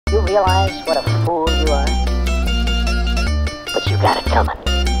You realize what a fool you are? But you got it coming.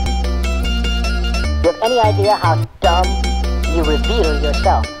 You have any idea how dumb you reveal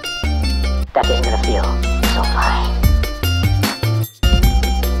yourself? That ain't gonna feel so fine.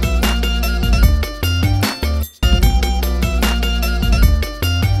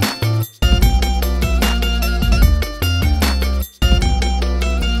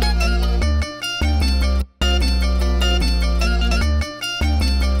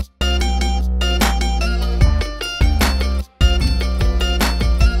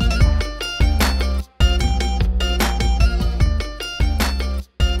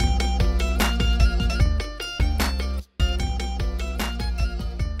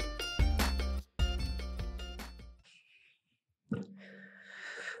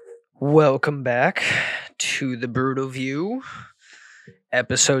 Welcome back to the BROOTal View,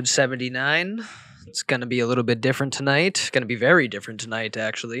 episode 79. It's going to be a little bit different tonight. It's going to be very different tonight,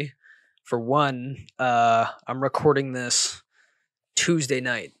 actually. For one, I'm recording this Tuesday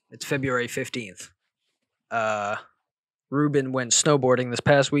night. It's February 15th. Ruben went snowboarding this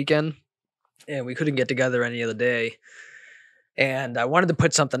past weekend, and we couldn't get together any other day. And I wanted to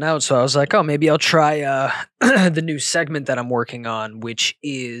put something out, so I was like, oh, maybe I'll try the new segment that I'm working on, which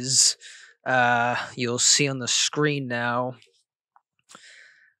is, you'll see on the screen now,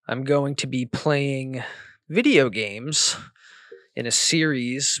 I'm going to be playing video games in a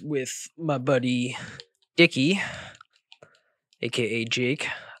series with my buddy Dickie, a.k.a. Jake.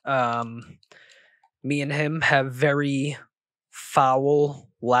 Me and him have very foul,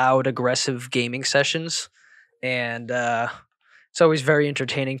 loud, aggressive gaming sessions, and it's always very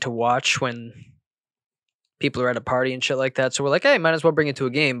entertaining to watch when people are at a party and shit like that. So we're like, hey, might as well bring it to a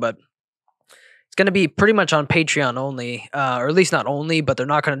game. But it's going to be pretty much on Patreon only, or at least not only, but they're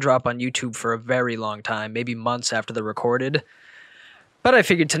not going to drop on YouTube for a very long time, maybe months after they're recorded. But I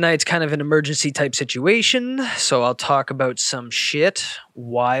figured tonight's kind of an emergency type situation, so I'll talk about some shit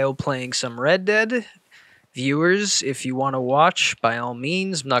while playing some Red Dead. Viewers, if you want to watch, by all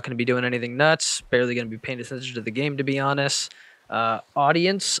means. I'm not going to be doing anything nuts. Barely going to be paying attention to the game, to be honest.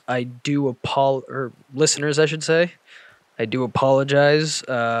 Audience, or listeners, I should say, I do apologize.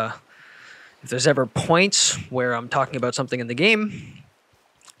 If there's ever points where I'm talking about something in the game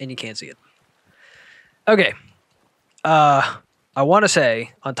and you can't see it. Okay. I want to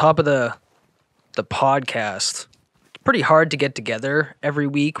say, on top of the podcast, it's pretty hard to get together every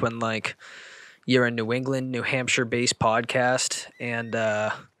week when, like, you're a New England, New Hampshire-based podcast, and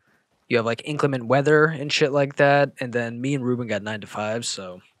you have, like, inclement weather and shit like that, and then me and Ruben got 9 to 5,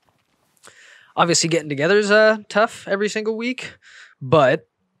 so obviously getting together is tough every single week, but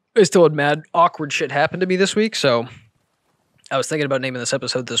I still had mad awkward shit happen to me this week, so I was thinking about naming this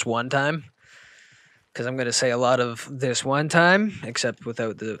episode This One Time, because I'm going to say a lot of this one time, except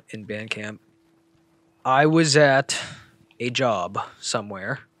without the in Bandcamp. I was at a job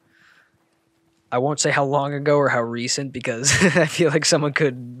somewhere. I won't say how long ago or how recent because I feel like someone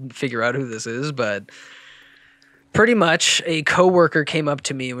could figure out who this is, but pretty much a coworker came up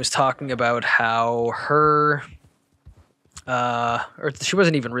to me and was talking about how her, or she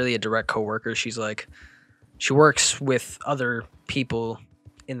wasn't even really a direct coworker. She's like, she works with other people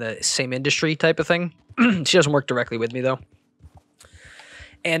in the same industry type of thing. She doesn't work directly with me though.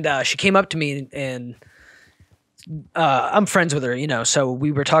 And she came up to me and I'm friends with her, you know, so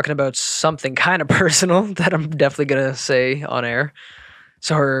we were talking about something kind of personal that I'm definitely going to say on air.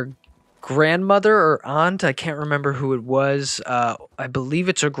 So her grandmother or aunt, I can't remember who it was. I believe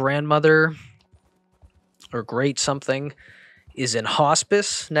it's her grandmother or great something is in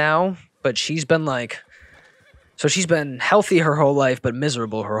hospice now, but she's been she's been healthy her whole life, but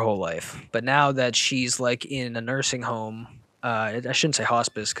miserable her whole life. But now that she's like in a nursing home, I shouldn't say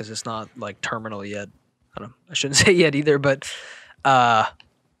hospice because it's not like terminal yet. I shouldn't say yet either, but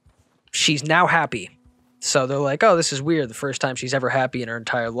she's now happy. So they're like, oh, this is weird. The first time she's ever happy in her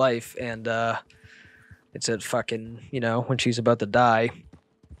entire life. And it's at fucking, you know, when she's about to die.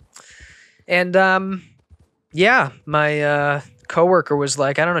 And yeah, my coworker was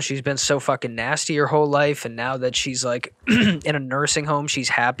like, I don't know, she's been so fucking nasty her whole life. And now that she's like in a nursing home, she's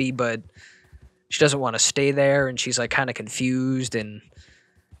happy, but she doesn't want to stay there. And she's like kind of confused and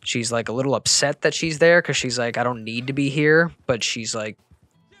she's like a little upset that she's there because she's like, I don't need to be here, but she's like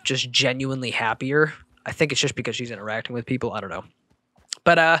just genuinely happier. I think it's just because she's interacting with people. I don't know.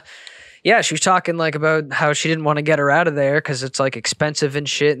 But yeah, she was talking like about how she didn't want to get her out of there because it's like expensive and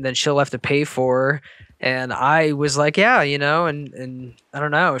shit, and then she'll have to pay for her. And I was like, yeah, you know, and I don't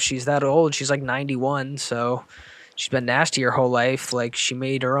know, she's that old. She's like 91, so she's been nasty her whole life. Like she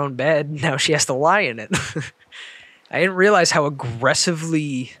made her own bed. Now she has to lie in it. I didn't realize how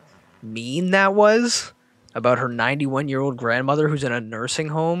aggressively mean that was about her 91-year-old grandmother who's in a nursing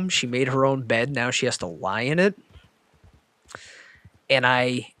home. She made her own bed. Now she has to lie in it. And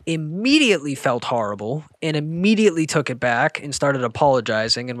I immediately felt horrible and immediately took it back and started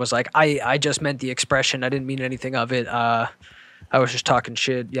apologizing and was like, I just meant the expression. I didn't mean anything of it. I was just talking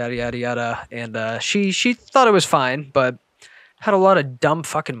shit, yada, yada, yada. And she thought it was fine, but had a lot of dumb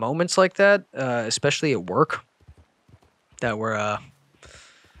fucking moments like that, especially at work, that were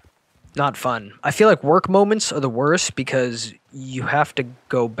not fun. I feel like work moments are the worst because you have to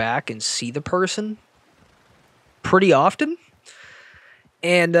go back and see the person pretty often.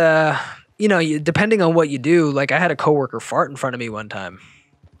 And, depending on what you do, like I had a coworker fart in front of me one time.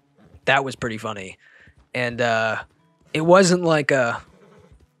 That was pretty funny. And it wasn't like a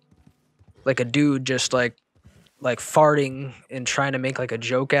dude just like farting and trying to make like a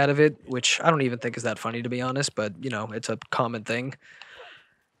joke out of it, which I don't even think is that funny to be honest, but it's a common thing.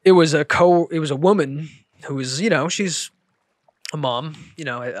 It was a woman who was, she's a mom,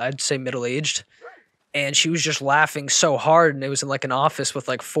 I'd say middle-aged. And she was just laughing so hard, and it was in like an office with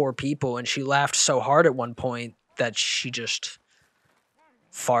like 4 people, and she laughed so hard at one point that she just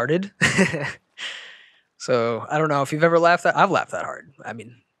farted. So I don't know if you've ever laughed that. I've laughed that hard. I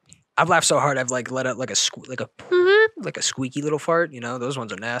mean, I've laughed so hard I've like let out like a squeaky little fart. Those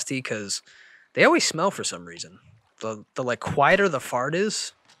ones are nasty because they always smell for some reason. The like quieter the fart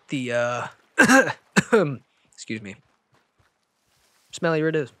is, the excuse me, smellier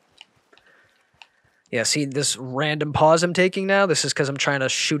it is. Yeah, see this random pause I'm taking now? This is because I'm trying to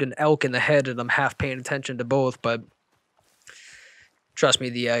shoot an elk in the head and I'm half paying attention to both, but trust me,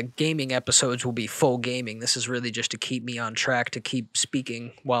 the gaming episodes will be full gaming. This is really just to keep me on track, to keep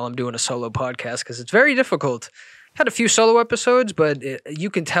speaking while I'm doing a solo podcast, because it's very difficult. Had a few solo episodes, but you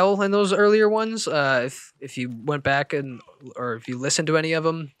can tell in those earlier ones, if you went back or if you listened to any of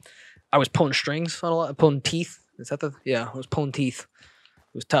them, I was pulling strings on a lot, pulling teeth. Is that I was pulling teeth.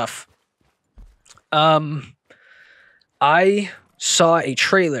 It was tough. I saw a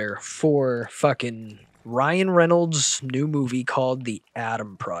trailer for fucking Ryan Reynolds' new movie called The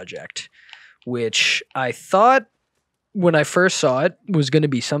Adam Project, which I thought when I first saw it was going to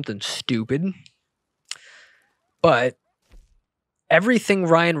be something stupid. But everything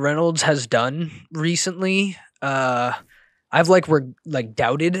Ryan Reynolds has done recently, I've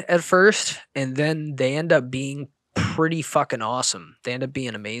doubted at first, and then they end up being pretty fucking awesome. They end up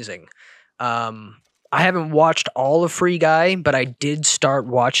being amazing. I haven't watched all of Free Guy, but I did start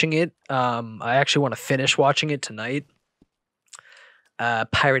watching it. I actually want to finish watching it tonight.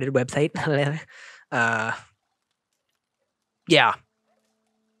 Pirated website. Yeah.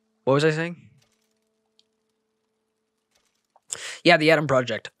 What was I saying? Yeah, The Adam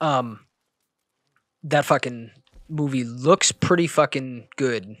Project. That fucking movie looks pretty fucking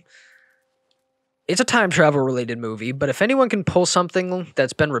good. It's a time travel related movie, but if anyone can pull something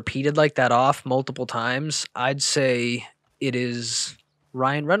that's been repeated like that off multiple times, I'd say it is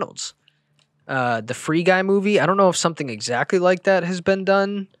Ryan Reynolds. The Free Guy movie, I don't know if something exactly like that has been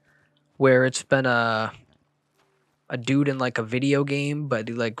done, where it's been a dude in like a video game, but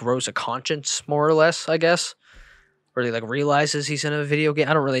he like grows a conscience more or less, I guess. Or he like realizes he's in a video game.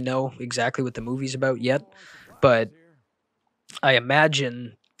 I don't really know exactly what the movie's about yet, but I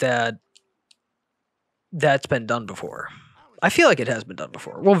imagine that's been done before. I feel like it has been done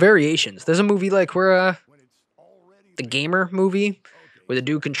before. Well, variations. There's a movie like where the gamer movie where the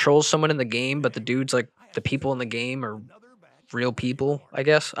dude controls someone in the game, but the dude's like the people in the game are real people, I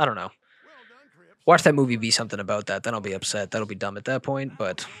guess. I don't know. Watch that movie be something about that. Then I'll be upset. That'll be dumb at that point,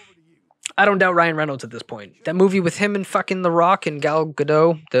 but I don't doubt Ryan Reynolds at this point. That movie with him and fucking The Rock and Gal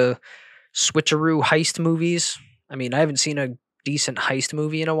Gadot, the switcheroo heist movies. I mean, I haven't seen a decent heist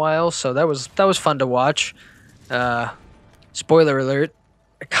movie in a while, so that was fun to watch. Spoiler alert,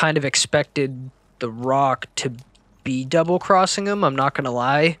 I kind of expected The Rock to be double crossing him, I'm not gonna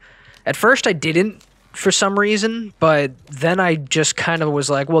lie. At first I didn't for some reason, but then I just kind of was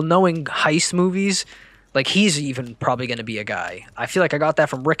like, well, knowing heist movies, like he's even probably gonna be a guy. I feel like I got that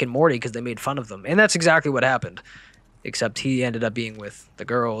from Rick and Morty because they made fun of them, and that's exactly what happened, except he ended up being with the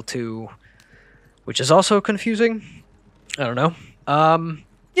girl too, which is also confusing. I don't know.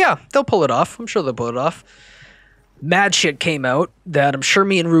 Yeah, they'll pull it off. I'm sure they'll pull it off. Mad shit came out that I'm sure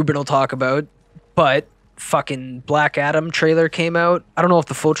me and Ruben will talk about, but fucking Black Adam trailer came out. I don't know if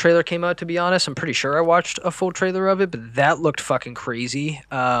the full trailer came out, to be honest. I'm pretty sure I watched a full trailer of it, but that looked fucking crazy.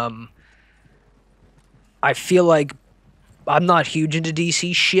 I feel like I'm not huge into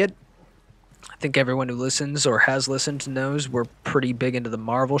DC shit. I think everyone who listens or has listened knows we're pretty big into the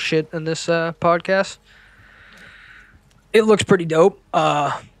Marvel shit in this podcast. It looks pretty dope.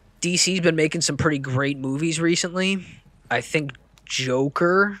 DC's been making some pretty great movies recently. I think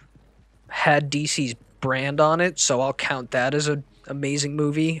Joker had DC's brand on it, so I'll count that as an amazing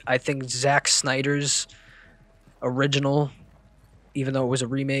movie. I think Zack Snyder's original, even though it was a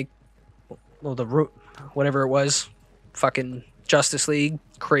remake, well, whatever it was, fucking Justice League,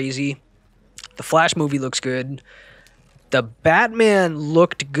 crazy. The Flash movie looks good. The Batman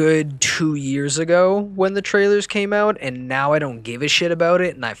looked good 2 years ago when the trailers came out, and now I don't give a shit about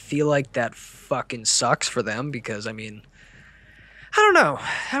it, and I feel like that fucking sucks for them because, I mean, I don't know.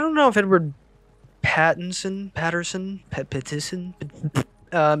 I don't know if Edward Pattinson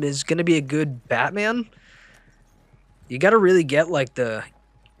is going to be a good Batman. You got to really get, like, the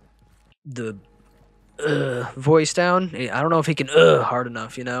voice down. I don't know if he can hard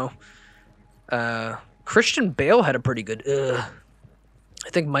enough, you know? Christian Bale had a pretty good I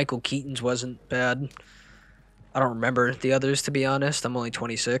think Michael Keaton's wasn't bad. I don't remember the others, to be honest. I'm only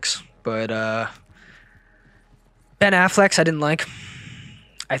 26. But Ben Affleck's I didn't like.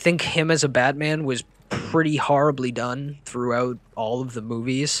 I think him as a Batman was pretty horribly done throughout all of the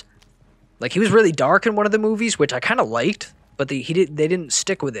movies. Like, he was really dark in one of the movies, which I kind of liked, but they didn't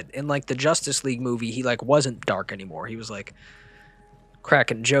stick with it. In, like, the Justice League movie, he, like, wasn't dark anymore. He was, like,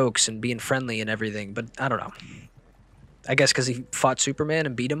 cracking jokes and being friendly and everything, but I don't know. I guess because he fought Superman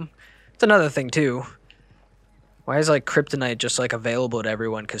and beat him. It's another thing, too. Why is, like, kryptonite just, like, available to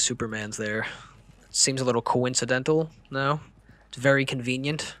everyone because Superman's there? It seems a little coincidental, no? It's very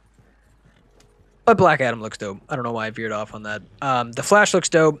convenient. But Black Adam looks dope. I don't know why I veered off on that. The Flash looks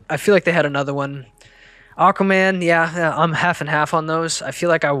dope. I feel like they had another one. Aquaman, yeah, I'm half and half on those. I feel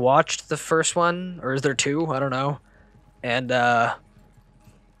like I watched the first one, or is there two? I don't know. And I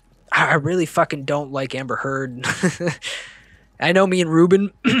really fucking don't like Amber Heard. I know me and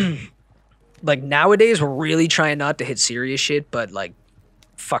Ruben, like, nowadays we're really trying not to hit serious shit, but, like,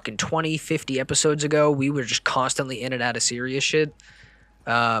 fucking 20, 50 episodes ago, we were just constantly in and out of serious shit.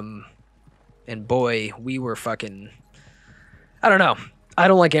 And boy, we were fucking... I don't know. I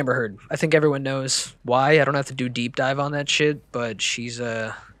don't like Amber Heard. I think everyone knows why. I don't have to do deep dive on that shit, but she's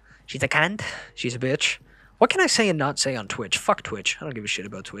a cunt. She's a bitch. What can I say and not say on Twitch? Fuck Twitch. I don't give a shit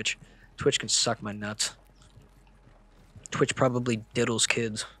about Twitch. Twitch can suck my nuts. Twitch probably diddles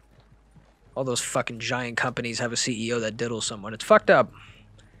kids. All those fucking giant companies have a CEO that diddles someone. It's fucked up.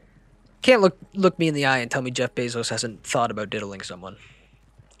 Can't look me in the eye and tell me Jeff Bezos hasn't thought about diddling someone.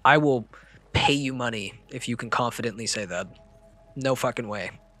 I will pay you money if you can confidently say that. No fucking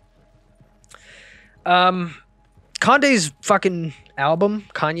way. Kanye's fucking album,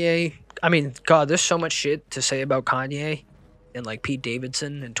 Kanye. I mean, God, there's so much shit to say about Kanye and, like, Pete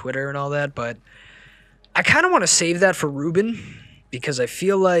Davidson and Twitter and all that, but I kind of want to save that for Ruben because I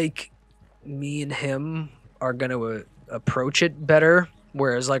feel like me and him are going to approach it better,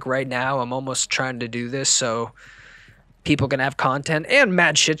 whereas, like, right now I'm almost trying to do this so people can have content, and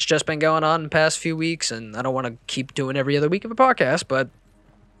mad shit's just been going on in the past few weeks, and I don't want to keep doing every other week of a podcast, but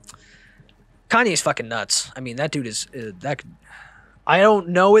Kanye's fucking nuts. I mean, that dude is... I don't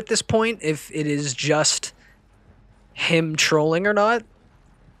know at this point if it is just him trolling or not,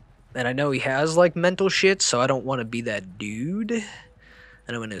 and I know he has, like, mental shit, so I don't want to be that dude.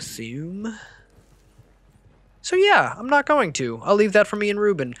 I don't want to assume. So yeah, I'm not going to. I'll leave that for me and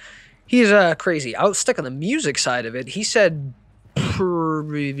Ruben. He's crazy. I'll stick on the music side of it. He said Future,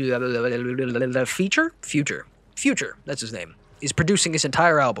 that's his name, is producing his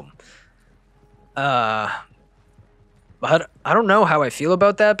entire album. But I don't know how I feel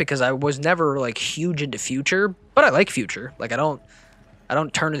about that because I was never, like, huge into Future, but I like Future. Like, I don't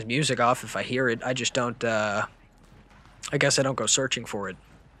turn his music off if I hear it. I just don't I guess I don't go searching for it.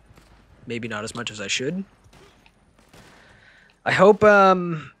 Maybe not as much as I should. I hope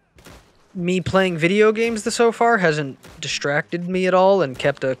me playing video games so far hasn't distracted me at all and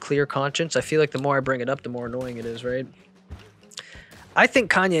kept a clear conscience. I feel like the more I bring it up, the more annoying it is, right? I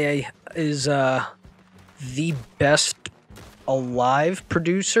think Kanye is the best alive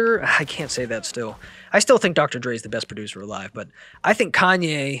producer. I can't say that still. I still think Dr. Dre is the best producer alive, but I think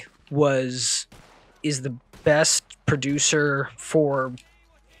Kanye is the best producer for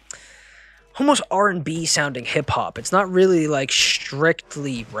almost R&B sounding hip hop. It's not really, like,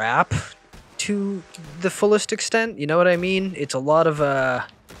 strictly rap to the fullest extent. You know what I mean? It's a lot of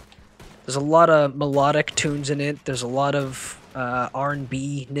there's a lot of melodic tunes in it. There's a lot of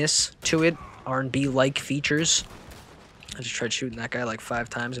R&B-ness to it. R&B like features. I just tried shooting that guy like 5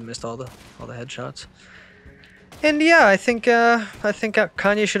 times and missed all the headshots. And yeah, I think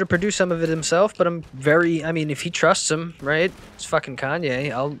Kanye should have produced some of it himself, but I mean, if he trusts him, right? It's fucking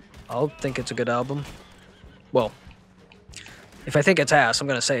Kanye. I'll think it's a good album. Well, If I think it's ass, I'm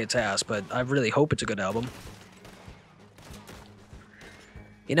gonna say it's ass, but I really hope it's a good album.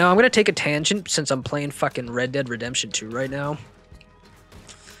 You know, I'm gonna take a tangent since I'm playing fucking Red Dead Redemption 2 right now.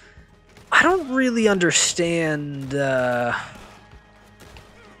 I don't really understand, I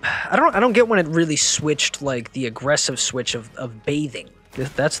don't get when it really switched, like, the aggressive switch of bathing.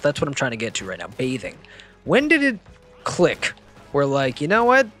 That's what I'm trying to get to right now, bathing. When did it click? Where, like, you know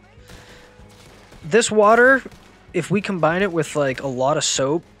what? This water, if we combine it with, like, a lot of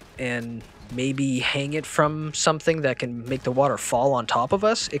soap and maybe hang it from something that can make the water fall on top of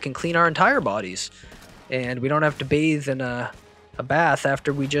us, it can clean our entire bodies. And we don't have to bathe in a bath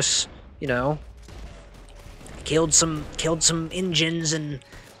after we just, you know, killed some engines and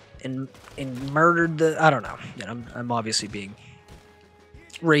murdered the... I don't know. You know, I'm obviously being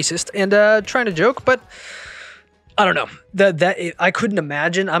racist and trying to joke, but I don't know. I couldn't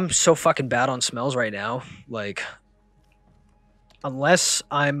imagine. I'm so fucking bad on smells right now. Like, unless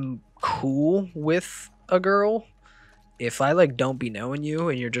I'm cool with a girl, if I like don't be knowing you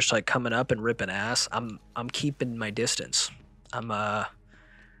and you're just like coming up and ripping ass, I'm keeping my distance.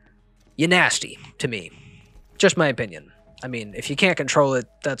 You're nasty to me. Just my opinion. I mean, if you can't control it,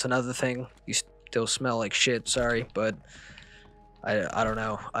 that's another thing. You still smell like shit, sorry, but I don't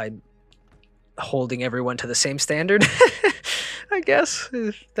know. I'm holding everyone to the same standard, I guess,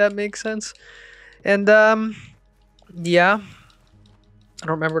 if that makes sense. And, yeah. I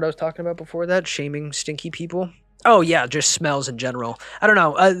don't remember what I was talking about before that. Shaming stinky people. Oh, yeah, just smells in general. I don't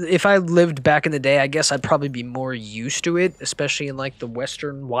know. If I lived back in the day, I guess I'd probably be more used to it, especially in, like, the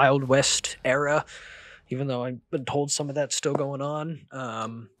Western Wild West era, even though I've been told some of that's still going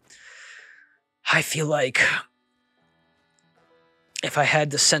on. I feel like if I had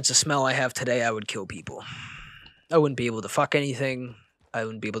the sense of smell I have today, I would kill people. I wouldn't be able to fuck anything. I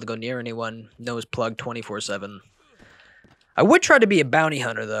wouldn't be able to go near anyone. Nose plugged 24/7. I would try to be a bounty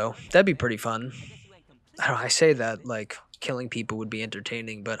hunter, though. That'd be pretty fun. I don't know, I say that, like, killing people would be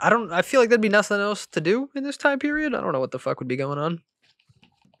entertaining, but I feel like there'd be nothing else to do in this time period. I don't know what the fuck would be going on.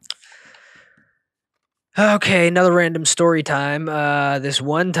 Okay, another random story time. This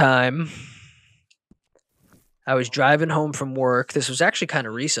one time, I was driving home from work. This was actually kind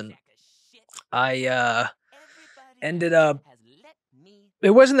of recent. I ended up...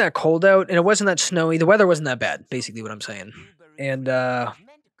 It wasn't that cold out, and it wasn't that snowy. The weather wasn't that bad, basically what I'm saying. And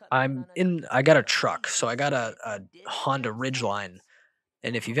I got a truck, so I got a Honda Ridgeline.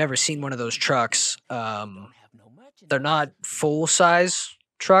 And if you've ever seen one of those trucks, they're not full-size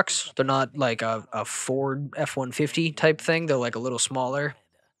trucks. They're not like a Ford F-150 type thing. They're like a little smaller.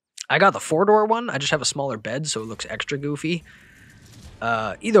 I got the 4-door one. I just have a smaller bed, so it looks extra goofy.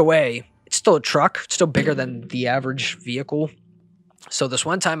 Either way, it's still a truck. It's still bigger than the average vehicle. So this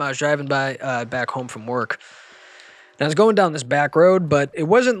one time I was driving by back home from work, and I was going down this back road, but it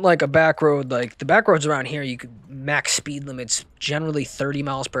wasn't like a back road. Like, the back roads around here, you could max speed limits generally 30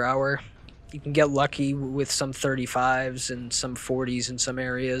 miles per hour. You can get lucky with some 35s and some 40s in some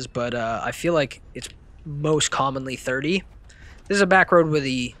areas, but I feel like it's most commonly 30. This is a back road where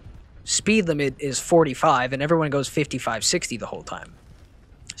the speed limit is 45, and everyone goes 55, 60 the whole time.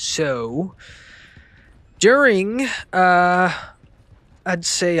 So, during... I'd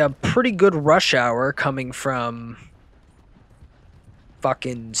say a pretty good rush hour coming from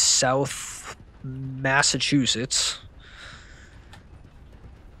fucking South Massachusetts.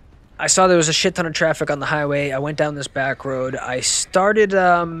 I saw there was a shit ton of traffic on the highway. I went down this back road. I started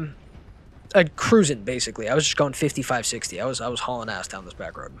cruising, basically. I was just going 55, 60. I was hauling ass down this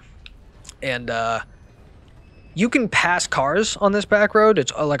back road. And you can pass cars on this back road.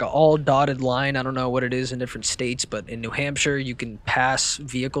 It's like an all dotted line. I don't know what it is in different states, but in New Hampshire, you can pass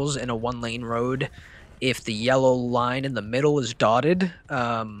vehicles in a 1-lane road if the yellow line in the middle is dotted.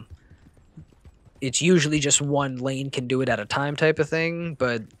 It's usually just one lane can do it at a time type of thing,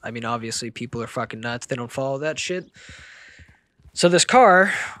 but I mean, obviously people are fucking nuts. They don't follow that shit. So this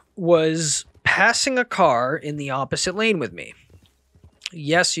car was passing a car in the opposite lane with me.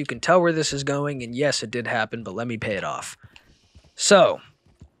 Yes, you can tell where this is going, and yes, it did happen, but let me pay it off. So,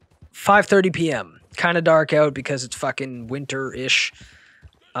 5:30 p.m. Kind of dark out because it's fucking winter-ish.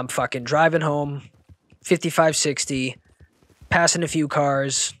 I'm fucking driving home, 55, 60, passing a few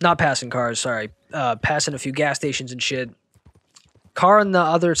cars. Not passing cars, sorry. Passing a few gas stations and shit. Car on the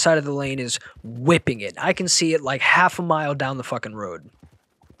other side of the lane is whipping it. I can see it like half a mile down the fucking road.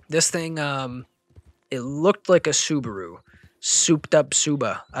 This thing, it looked like a Subaru. Souped up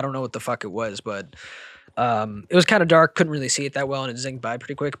Suba. I don't know what the fuck it was, but it was kind of dark. Couldn't really see it that well, and it zinged by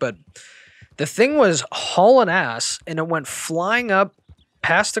pretty quick. But the thing was hauling ass, and it went flying up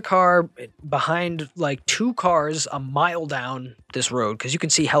passed the car behind like 2 cars a mile down this road, because you can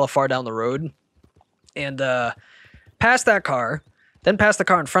see hella far down the road, and passed that car, then passed the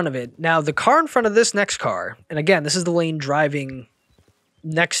car in front of it. Now, the car in front of this next car, and again, this is the lane driving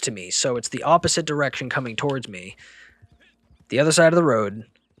next to me, so it's the opposite direction coming towards me, the other side of the road.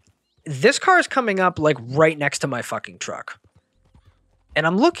 This car is coming up like right next to my fucking truck. And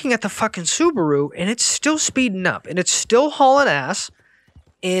I'm looking at the fucking Subaru, and it's still speeding up, and it's still hauling ass.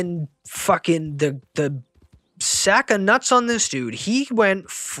 And fucking the sack of nuts on this dude, he went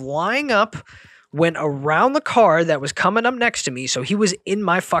flying up, went around the car that was coming up next to me, so he was in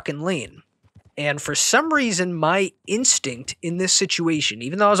my fucking lane. And for some reason, my instinct in this situation,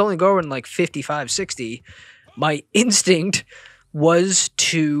 even though I was only going like 55, 60, my instinct was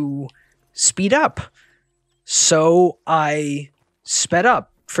to speed up. So I sped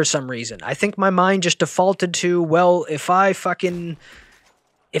up for some reason. I think my mind just defaulted to, well, if I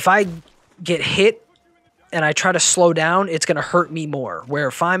get hit and I try to slow down, it's going to hurt me more. Where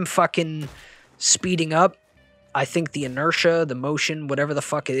if I'm fucking speeding up, I think the inertia, the motion, whatever the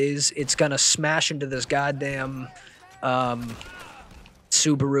fuck it is, it's going to smash into this goddamn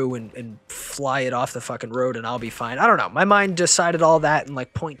Subaru and fly it off the fucking road, and I'll be fine. I don't know. My mind decided all that in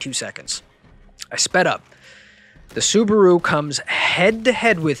like 0.2 seconds. I sped up. The Subaru comes head to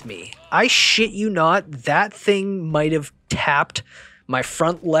head with me. I shit you not, that thing might have tapped my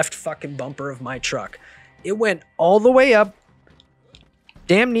front left fucking bumper of my truck. It went all the way up,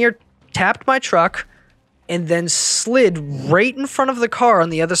 damn near tapped my truck, and then slid right in front of the car on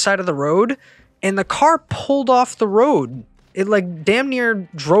the other side of the road, and the car pulled off the road. It like damn near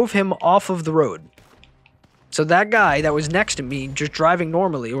drove him off of the road. So that guy that was next to me, just driving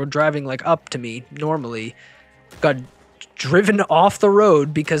normally, or driving like up to me normally, got driven off the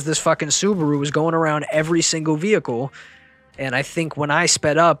road because this fucking Subaru was going around every single vehicle. And I think when I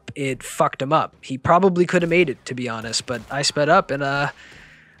sped up, it fucked him up. He probably could have made it, to be honest, but I sped up, and I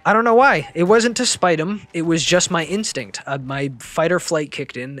don't know why. It wasn't to spite him. It was just my instinct. My fight or flight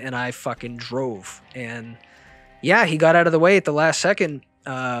kicked in, and I fucking drove. And yeah, he got out of the way at the last second.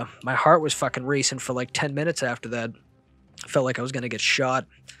 My heart was fucking racing for like 10 minutes after that. I felt like I was going to get shot.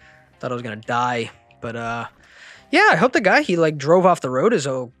 Thought I was going to die. But yeah, I hope the guy he like drove off the road is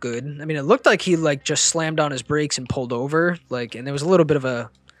all good. I mean, it looked like he like just slammed on his brakes and pulled over. Like, and there was a little bit of a,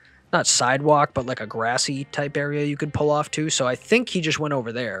 not sidewalk, but like a grassy type area you could pull off to. So I think he just went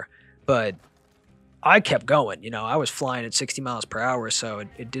over there. But I kept going. You know, I was flying at 60 miles per hour, so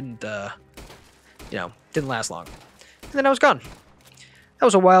it didn't, didn't last long. And then I was gone. That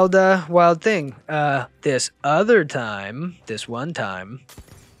was a wild thing. This one time,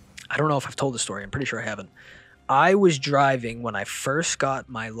 I don't know if I've told the story. I'm pretty sure I haven't. I was driving when I first got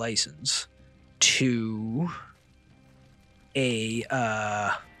my license to get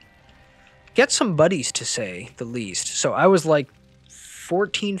some buddies, to say the least. So I was like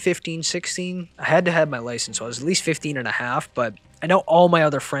 14, 15, 16. I had to have my license, so I was at least 15 and a half, but I know all my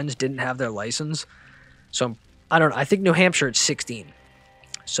other friends didn't have their license. So I don't know. I think New Hampshire it's 16.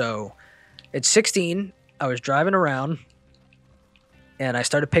 So at 16, I was driving around and I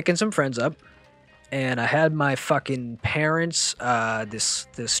started picking some friends up, and I had my fucking parents, this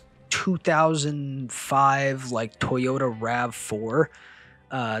 2005 like Toyota RAV4.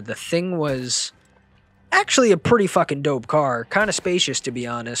 The thing was actually a pretty fucking dope car, kind of spacious to be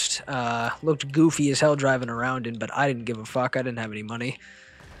honest. Looked goofy as hell driving around in, but I didn't give a fuck. I didn't have any money.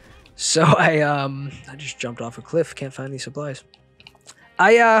 So I just jumped off a cliff, can't find any supplies.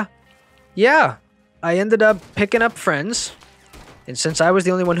 I ended up picking up friends, and since I was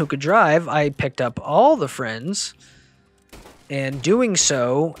the only one who could drive, I picked up all the friends, and doing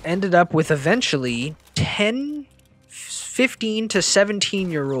so ended up with eventually 10, 15 to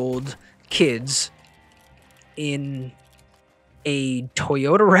 17-year-old kids in a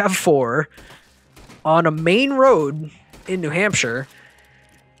Toyota RAV4 on a main road in New Hampshire.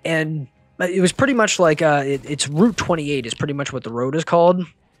 And it was pretty much like it's Route 28 is pretty much what the road is called.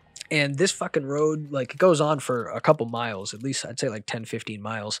 And this fucking road, like, it goes on for a couple miles, at least I'd say like 10, 15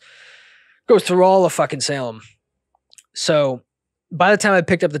 miles. Goes through all of fucking Salem. So by the time I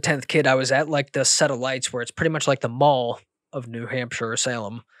picked up the 10th kid, I was at like the set of lights where it's pretty much like the mall of New Hampshire or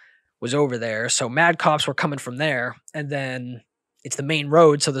Salem was over there. So mad cops were coming from there. And then it's the main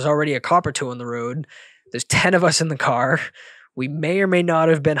road, so there's already a cop or two on the road. There's 10 of us in the car. We may or may not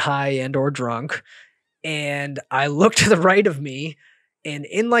have been high and or drunk. And I look to the right of me, and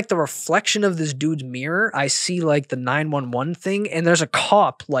in like the reflection of this dude's mirror, I see like the 911 thing, and there's a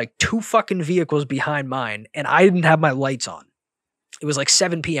cop like 2 fucking vehicles behind mine, and I didn't have my lights on. It was like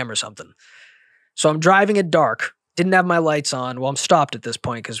 7 p.m. or something. So I'm driving at dark, Didn't have my lights on. Well, I'm stopped at this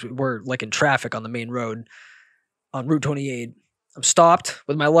point because we're like in traffic on the main road on Route 28. I'm stopped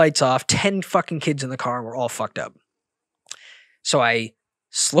with my lights off, 10 fucking kids in the car, and we're all fucked up. So I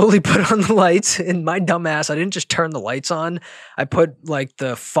slowly put on the lights, and my dumb ass, I didn't just turn the lights on. I put like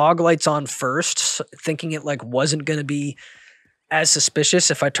the fog lights on first, thinking it like wasn't going to be as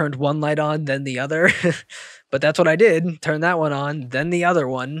suspicious if I turned one light on, then the other. But that's what I did. Turn that one on, then the other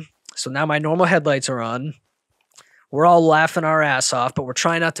one. So now my normal headlights are on. We're all laughing our ass off, but we're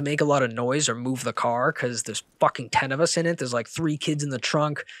trying not to make a lot of noise or move the car because there's fucking 10 of us in it. There's like 3 kids in the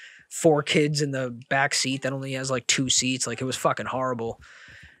trunk, 4 kids in the back seat that only has like 2 seats. Like, it was fucking horrible.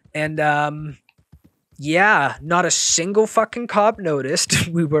 And yeah, not a single fucking cop noticed.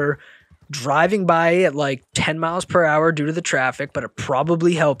 We were driving by at like 10 miles per hour due to the traffic, but it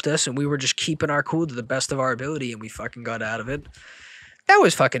probably helped us, and we were just keeping our cool to the best of our ability, and we fucking got out of it. That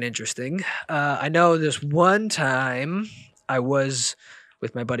was fucking interesting. I know this one time I was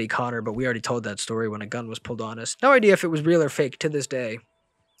with my buddy Connor, but we already told that story when a gun was pulled on us. No idea if it was real or fake to this day.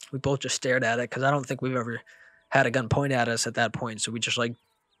 We both just stared at it because I don't think we've ever had a gun point at us at that point, so we just like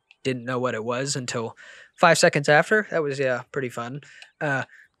didn't know what it was until 5 seconds after. That was, yeah, pretty fun.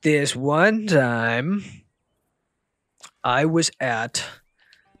 This one time I was at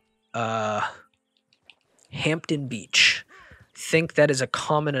Hampton Beach. Think that is a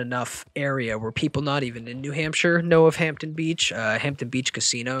common enough area where people not even in New Hampshire know of Hampton Beach. Hampton Beach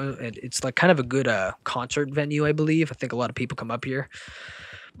Casino. It's like kind of a good concert venue, I believe. I think a lot of people come up here.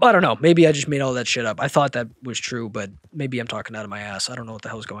 I don't know. Maybe I just made all that shit up. I thought that was true, but maybe I'm talking out of my ass. I don't know what the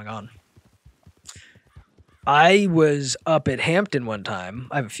hell's going on. I was up at Hampton one time.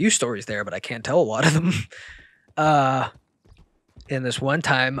 I have a few stories there, but I can't tell a lot of them. And this one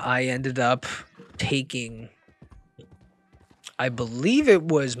time I ended up taking, I believe it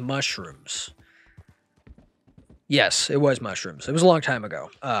was mushrooms. Yes, it was mushrooms. It was a long time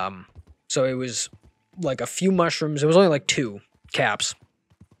ago. So it was like a few mushrooms. It was only like 2 caps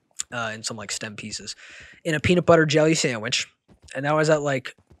and some like stem pieces in a peanut butter jelly sandwich. And that was at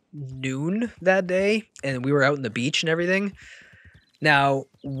like noon that day, and we were out in the beach and everything. Now,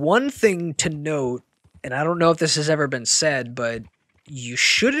 one thing to note, and I don't know if this has ever been said, but you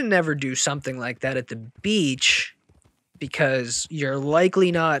shouldn't never do something like that at the beach because you're likely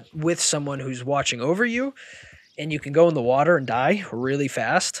not with someone who's watching over you, and you can go in the water and die really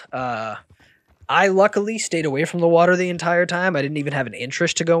fast. I luckily stayed away from the water the entire time. I didn't even have an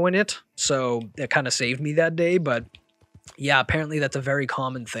interest to go in it, so it kind of saved me that day. But yeah, apparently that's a very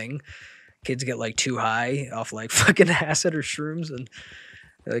common thing. Kids get like too high off like fucking acid or shrooms and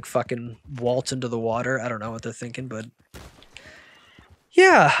they like fucking waltz into the water. I don't know what they're thinking, but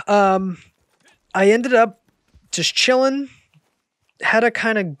yeah, I ended up just chilling, had a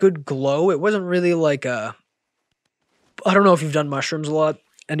kind of good glow. It wasn't really like I don't know if you've done mushrooms a lot,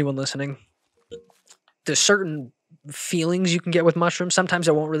 anyone listening. There's certain feelings you can get with mushrooms. Sometimes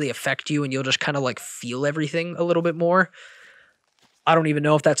it won't really affect you and you'll just kind of like feel everything a little bit more. I don't even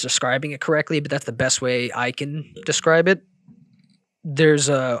know if that's describing it correctly, but that's the best way I can describe it. There's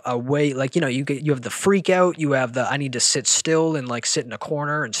a way, like, you know, you have the freak out, you have the I need to sit still and like sit in a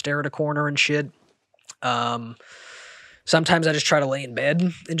corner and stare at a corner and shit. Sometimes I just try to lay in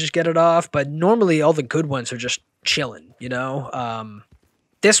bed and just get it off, but normally all the good ones are just chilling, you know?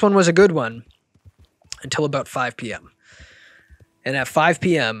 This one was a good one until about 5 p.m. And at 5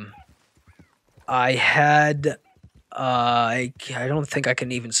 p.m., I had, I don't think I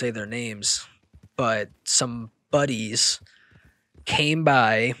can even say their names, but some buddies came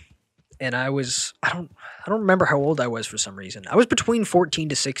by, and I don't remember how old I was for some reason. I was between 14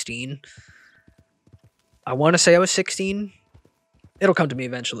 to 16. I want to say I was 16. It'll come to me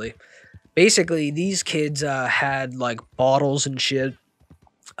eventually. Basically, these kids had like bottles and shit.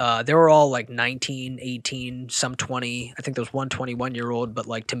 They were all like 19, 18, some 20. I think there was one 21-year-old, but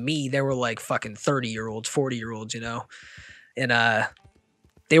like to me, they were like fucking 30-year-olds, 40-year-olds, you know? And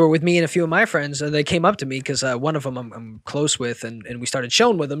they were with me and a few of my friends, and they came up to me because one of them I'm close with, and we started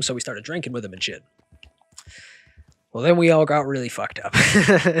chilling with them, so we started drinking with them and shit. Well, then we all got really fucked up.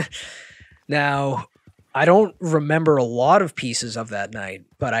 Now, I don't remember a lot of pieces of that night,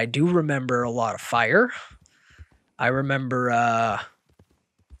 but I do remember a lot of fire. I remember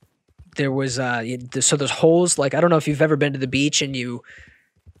there was so there's holes, like, I don't know if you've ever been to the beach and you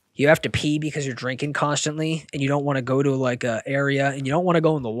have to pee because you're drinking constantly and you don't want to go to like a area and you don't want to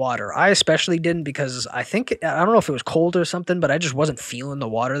go in the water. I especially didn't because I don't know if it was cold or something, but I just wasn't feeling the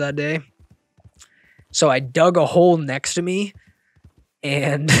water that day. So I dug a hole next to me,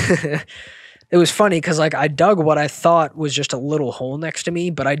 and it was funny because like I dug what I thought was just a little hole next to me,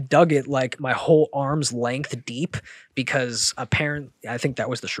 but I dug it like my whole arm's length deep because apparently I think that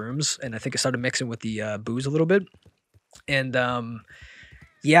was the shrooms, and I think I started mixing with the booze a little bit, and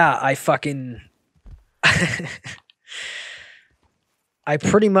yeah, I fucking I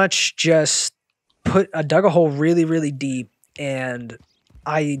pretty much just dug a hole really, really deep, and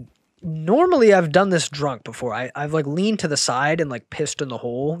I've done this drunk before. I've like leaned to the side and like pissed in the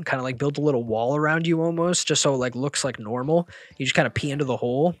hole and kind of like built a little wall around you almost just so it like looks like normal. You just kind of pee into the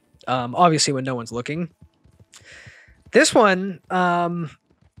hole. Obviously when no one's looking. This one, I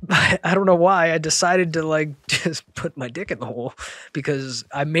don't know why I decided to like just put my dick in the hole because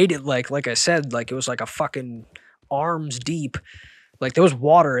I made it like I said, like it was like a fucking arms deep. Like there was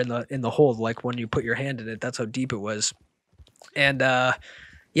water in the hole, like when you put your hand in it, that's how deep it was. And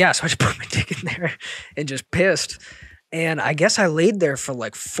yeah, so I just put my dick in there and just pissed. And I guess I laid there for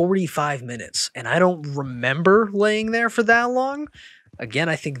like 45 minutes. And I don't remember laying there for that long. Again,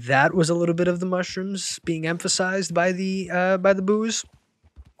 I think that was a little bit of the mushrooms being emphasized by the booze.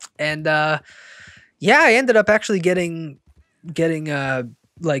 And yeah, I ended up actually getting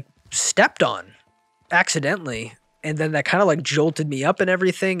like stepped on accidentally. And then that kind of like jolted me up and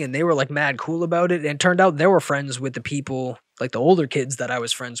everything. And they were like mad cool about it. And it turned out they were friends with the people, like the older kids that I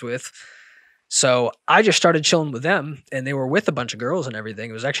was friends with. So I just started chilling with them and they were with a bunch of girls and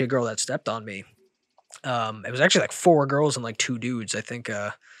everything. It was actually a girl that stepped on me. It was actually like 4 girls and like 2 dudes. I think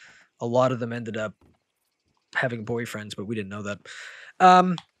a lot of them ended up having boyfriends, but we didn't know that.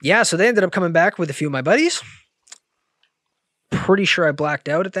 Yeah, so they ended up coming back with a few of my buddies. Pretty sure I blacked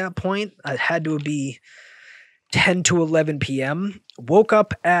out at that point. I had to be 10 to 11 p.m. Woke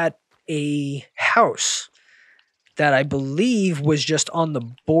up at a house that I believe was just on the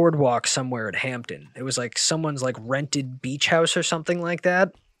boardwalk somewhere at Hampton. It was like someone's like rented beach house or something like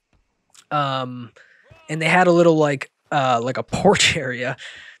that. And they had a little like a porch area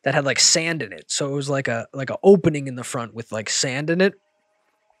that had like sand in it. So it was like a opening in the front with like sand in it.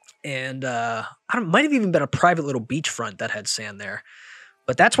 And might have even been a private little beachfront that had sand there.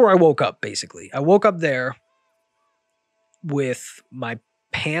 But that's where I woke up basically. I woke up there with my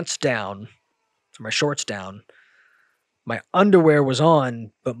pants down, or my shorts down. My underwear was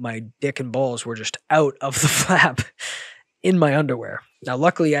on, but my dick and balls were just out of the flap in my underwear. Now,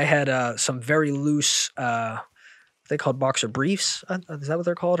 luckily, I had some very loose, they called boxer briefs. Is that what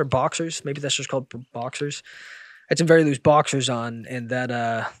they're called? Or boxers? Maybe that's just called boxers. I had some very loose boxers on, and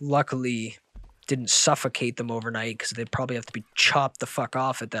that luckily didn't suffocate them overnight because they'd probably have to be chopped the fuck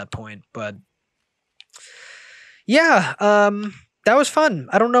off at that point. But yeah, that was fun.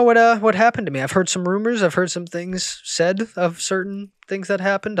 I don't know what happened to me. I've heard some rumors. I've heard some things said of certain things that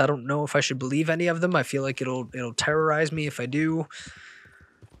happened. I don't know if I should believe any of them. I feel like it'll terrorize me if I do.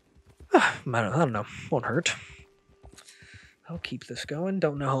 I don't know. Won't hurt. I'll keep this going.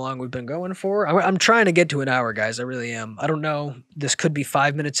 Don't know how long we've been going for. I'm trying to get to an hour, guys. I really am. I don't know. This could be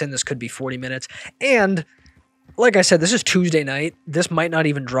 5 minutes in. This could be 40 minutes. And like I said, this is Tuesday night. This might not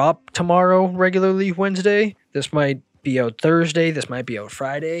even drop tomorrow regularly, Wednesday. This might be out Thursday. This might be out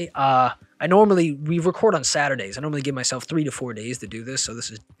Friday. We record on Saturdays. I normally give myself 3 to 4 days to do this. So this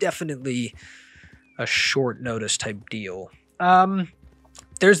is definitely a short notice type deal.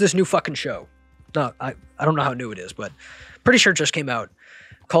 There's this new fucking show. No, I don't know how new it is, but pretty sure it just came out,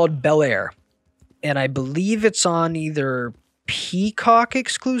 called Bel Air. And I believe it's on either Peacock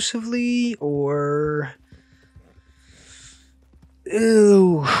exclusively or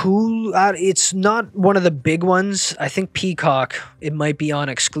Hulu. It's not one of the big ones. I think Peacock, it might be on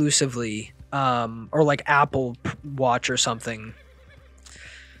exclusively, or like Apple Watch or something.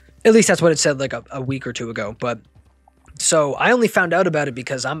 At least that's what it said like a week or two ago. But so I only found out about it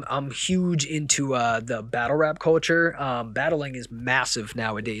because I'm huge into the battle rap culture. Battling is massive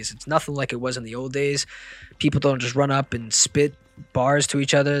nowadays. It's nothing like it was in the old days. People don't just run up and spit bars to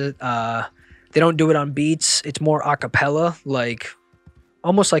each other. They don't do it on beats. It's more a cappella, like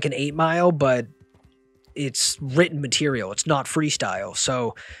almost like an 8 Mile, but it's written material. It's not freestyle.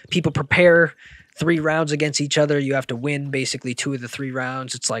 So people prepare 3 rounds against each other. You have to win basically 2 of the 3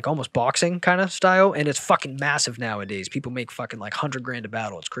 rounds. It's like almost boxing kind of style, and it's fucking massive nowadays. People make fucking like $100,000 a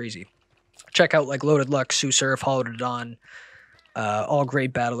battle. It's crazy. Check out like Loaded Luck, Sue Surf, Hollowed It On, all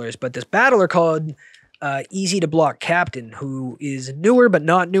great battlers. But this battler called Easy to Block Captain, who is newer but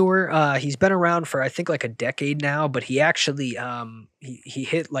not newer. He's been around for I think like a decade now, but he actually he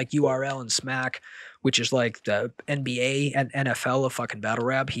hit like URL and Smack, which is like the NBA and NFL of fucking battle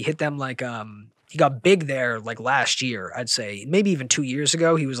rap. He hit them like he got big there like last year, I'd say. Maybe even 2 years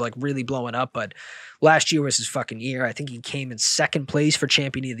ago, he was like really blowing up, but last year was his fucking year. I think he came in second place for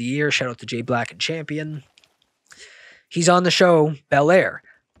Champion of the Year. Shout out to Jay Black and Champion. He's on the show Bel Air.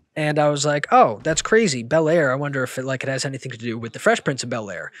 And I was like, oh, that's crazy. Bel Air. I wonder if it has anything to do with the Fresh Prince of Bel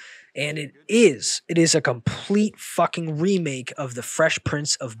Air. And it is. It is a complete fucking remake of the Fresh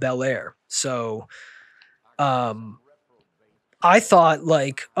Prince of Bel Air. So, I thought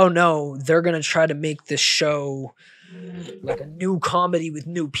like, oh no, they're going to try to make this show like a new comedy with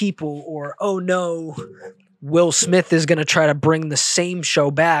new people, or oh no, Will Smith is going to try to bring the same show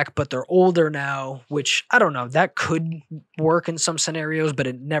back, but they're older now, which I don't know. That could work in some scenarios, but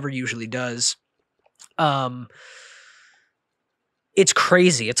it never usually does. It's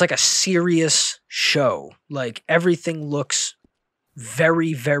crazy. It's like a serious show. Like everything looks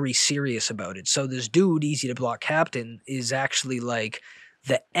very, very serious about it. So this dude, Easy to Block Captain, is actually like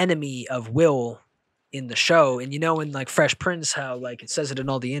the enemy of Will in the show. And in like Fresh Prince, how like it says it in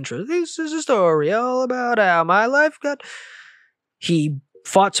all the intros, this is a story all about how my life got. He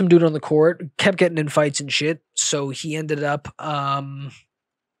fought some dude on the court, kept getting in fights and shit. So he ended up,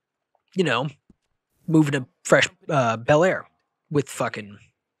 moving to Fresh Bel Air with fucking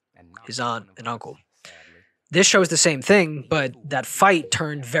his aunt and uncle. This show is the same thing, but that fight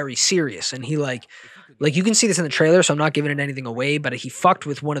turned very serious. And he like you can see this in the trailer, so I'm not giving it anything away, but he fucked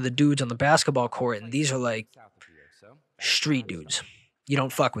with one of the dudes on the basketball court, and these are like street dudes. You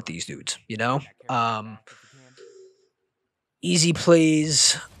don't fuck with these dudes, Easy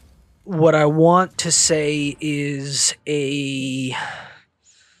plays what I want to say is Easy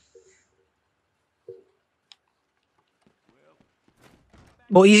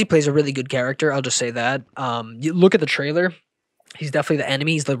plays a really good character. I'll just say that. You look at the trailer. He's definitely the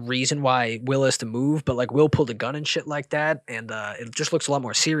enemy. He's the reason why Will has to move. But like Will pulled a gun and shit like that, and it just looks a lot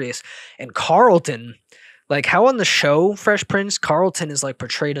more serious. And Carlton, like how on the show Fresh Prince, Carlton is like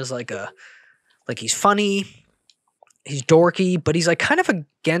portrayed as like he's funny, he's dorky, but he's like kind of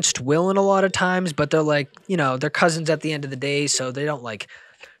against Will in a lot of times. But they're like they're cousins at the end of the day, so they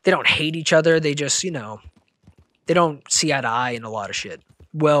don't hate each other. They just they don't see eye to eye in a lot of shit.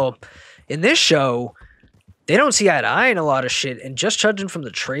 Well, in this show, they don't see eye to eye in a lot of shit, and just judging from the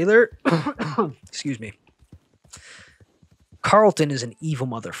trailer, excuse me, Carlton is an evil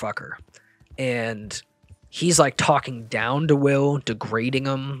motherfucker, and he's like talking down to Will, degrading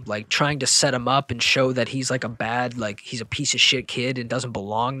him, like trying to set him up and show that he's like he's a piece of shit kid and doesn't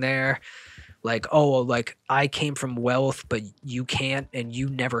belong there. Like, oh, like I came from wealth, but you can't, and you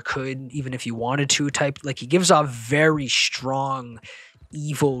never could, even if you wanted to type. Like he gives off very strong,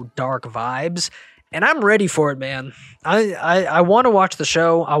 evil, dark vibes, and I'm ready for it, man. I want to watch the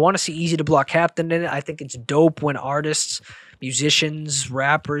show. I want to see Easy to Block Captain in it. I think it's dope when artists, musicians,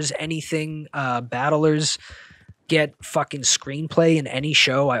 rappers, anything, battlers get fucking screenplay in any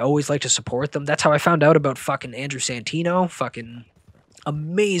show. I always like to support them. That's how I found out about fucking Andrew Santino, fucking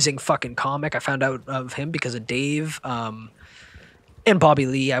amazing fucking comic. I found out of him because of Dave, and Bobby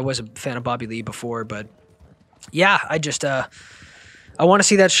Lee. I was a fan of Bobby Lee before, but yeah, I want to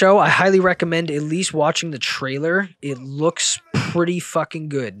see that show. I highly recommend at least watching the trailer. It looks pretty fucking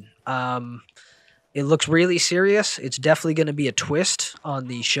good. It looks really serious. It's definitely going to be a twist on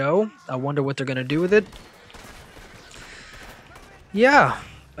the show. I wonder what they're going to do with it. Yeah.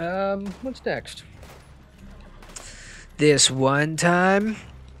 What's next? This one time,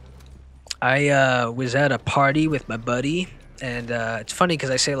 I was at a party with my buddy, and it's funny because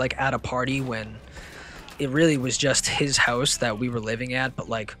I say like at a party when it really was just his house that we were living at, but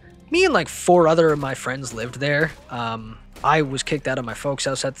like me and like 4 other of my friends lived there. I was kicked out of my folks'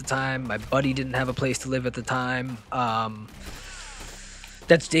 house at the time. My buddy didn't have a place to live at the time.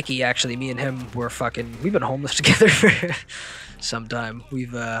 That's Dickie, actually. Me and him we've been homeless together for some time.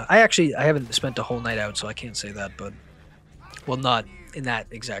 I haven't spent a whole night out, so I can't say that, but well, not in that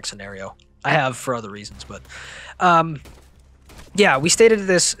exact scenario. I have for other reasons, but yeah, we stayed at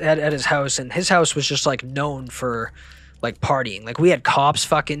his house, and his house was just like known for like partying. Like we had cops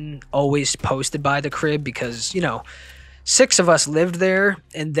fucking always posted by the crib because 6 of us lived there,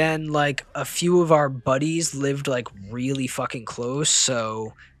 and then like a few of our buddies lived like really fucking close,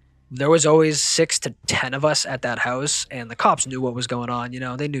 so there was always 6 to 10 of us at that house, and the cops knew what was going on.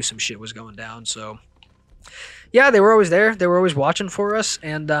 They knew some shit was going down, so yeah, they were always there. They were always watching for us,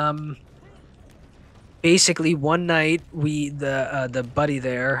 and basically one night the buddy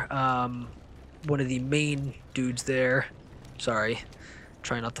there, one of the main dudes there, sorry,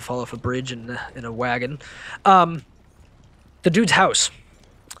 trying not to fall off a bridge in a wagon, the dude's house,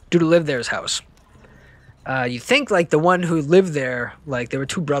 dude who lived there's house, You think like the one who lived there, like they were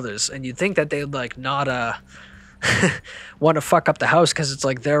two brothers, and you'd think that they'd like not want to fuck up the house because it's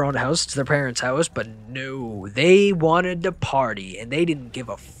like their own house, it's their parents' house, but no, they wanted to party and they didn't give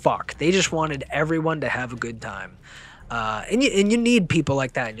a fuck. They just wanted everyone to have a good time. And you need people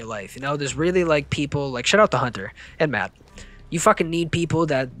like that in your life. You know, there's really like people like shout out to Hunter and Matt. You fucking need people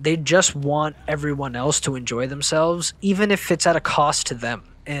that they just want everyone else to enjoy themselves, even if it's at a cost to them.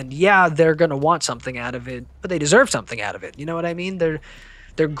 And yeah, they're gonna want something out of it, but they deserve something out of it. You know what I mean? They're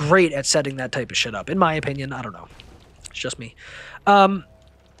great at setting that type of shit up, in my opinion. I don't know. It's just me. We were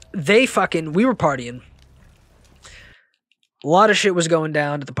partying. A lot of shit was going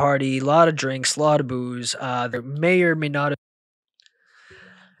down at the party. A lot of drinks, a lot of booze. There may or may not have...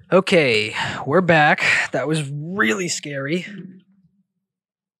 Okay, we're back. That was really scary.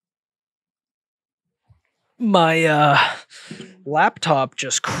 My laptop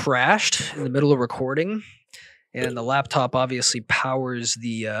just crashed in the middle of recording. And the laptop obviously powers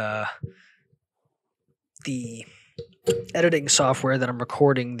the editing software that I'm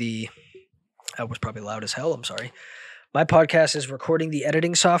recording the... That was probably loud as hell, I'm sorry. My podcast is recording the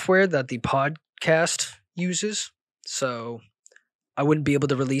editing software that the podcast uses. So I wouldn't be able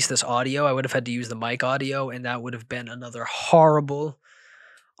to release this audio. I would have had to use the mic audio, and that would have been another horrible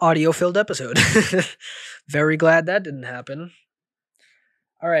audio-filled episode. Very glad that didn't happen.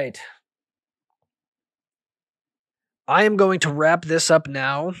 All right. I am going to wrap this up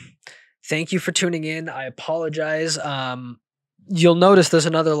now. Thank you for tuning in. I apologize. You'll notice there's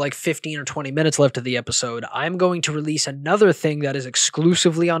another like 15 or 20 minutes left of the episode. I'm going to release another thing that is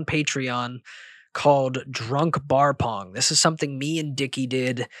exclusively on Patreon called Drunk Bar Pong. This is something me and Dickie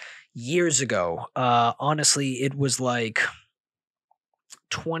did years ago. Honestly, it was like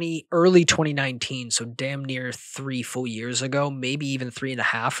early 2019, so damn near 3 full years ago, maybe even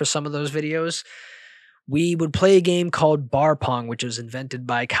 3.5 for some of those videos. We would play a game called Bar Pong, which was invented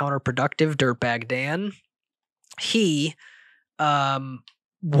by counterproductive Dirtbag Dan. He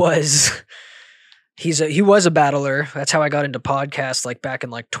was a battler. That's how I got into podcasts, like back in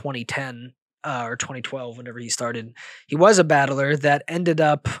like 2010 or 2012, whenever he started. He was a battler that ended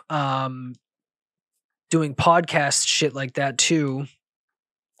up doing podcast shit like that too.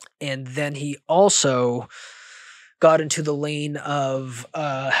 And then he also got into the lane of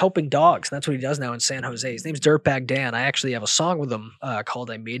helping dogs. That's what he does now in San Jose. His name's Dirtbag Dan. I actually have a song with him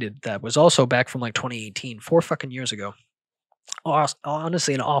called I Made It that was also back from like 2018, 4 fucking years ago.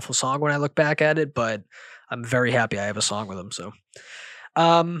 Honestly, an awful song when I look back at it, but I'm very happy I have a song with him. So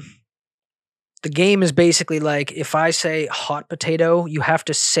the game is basically like, if I say hot potato, you have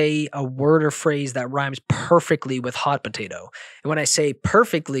to say a word or phrase that rhymes perfectly with hot potato. And when I say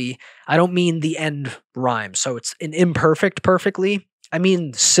perfectly, I don't mean the end rhyme. So it's an imperfect perfectly. I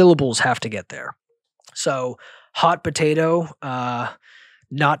mean syllables have to get there. So hot potato,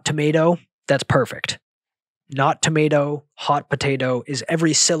 not tomato, that's perfect. Not tomato, hot potato is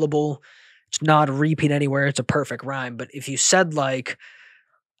every syllable. It's not a repeat anywhere. It's a perfect rhyme. But if you said like,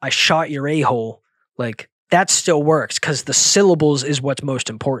 I shot your a-hole, like that still works because the syllables is what's most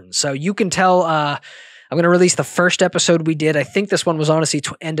important. So you can tell I'm going to release the first episode we did. I think this one was honestly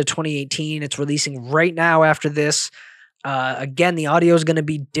end of 2018. It's releasing right now after this. Again, the audio is going to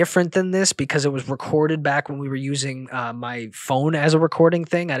be different than this because it was recorded back when we were using my phone as a recording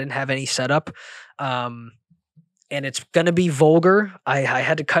thing. I didn't have any setup. And it's going to be vulgar. I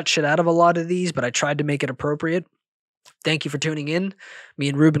had to cut shit out of a lot of these, but I tried to make it appropriate. Thank you for tuning in. Me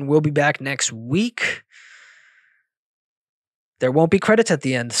and Ruben will be back next week. There won't be credits at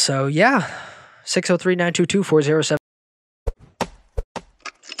the end. So yeah, 603-922-407.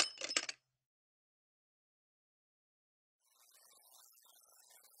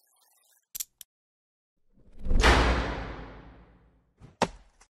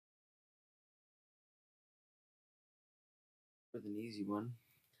 With an easy one.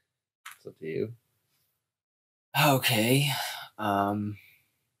 It's up to you. Okay. I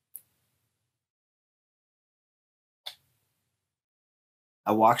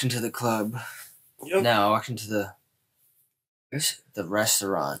walked into the club. Yep. No, I walked into the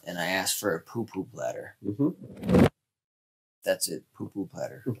restaurant and I asked for a poo-poo platter. Mm-hmm. That's it. Poo-poo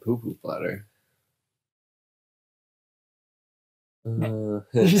platter. Poo-poo platter.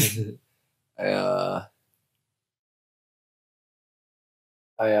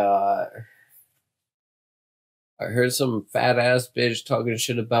 I heard some fat ass bitch talking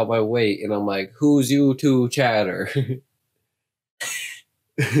shit about my weight, and I'm like, "Who's you to chatter?"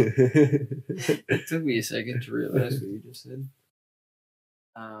 It took me a second to realize what you just said.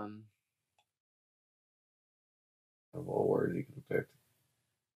 What word you could have picked?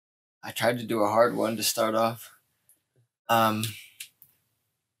 I tried to do a hard one to start off. I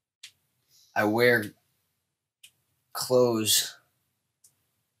wear clothes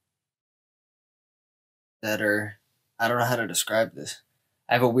that are, I don't know how to describe this.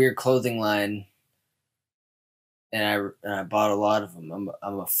 I have a weird clothing line, and I bought a lot of them.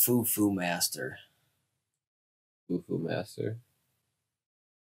 I'm a foo-foo master. Foo-foo master.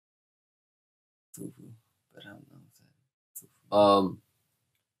 Foo-foo, but I don't know if that. Foo-foo.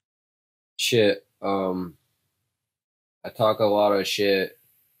 Shit. I talk a lot of shit.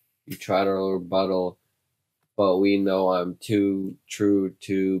 You try to rebuttal, but we know I'm too true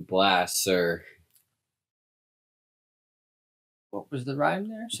to blast, sir. What was the rhyme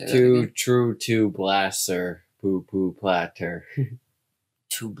there? Say that Too again. true to blast, sir. Poo poo platter.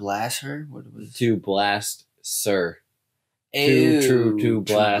 To blast her? What was To blast, sir. Ew, Too true to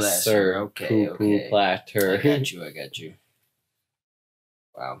blast, sir. Okay, Poo poo okay. platter. I got you.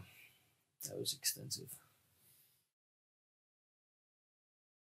 Wow. That was extensive.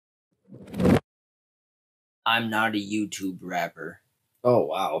 I'm not a YouTube rapper. Oh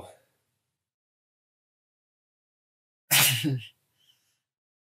wow. I'm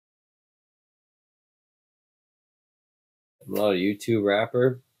not a YouTube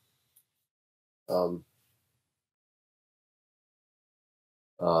rapper.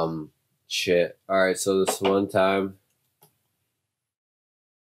 Shit. Alright, so this one time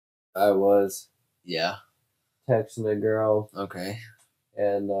I was Yeah. texting a girl Okay.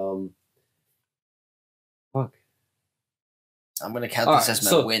 and fuck. I'm gonna count this as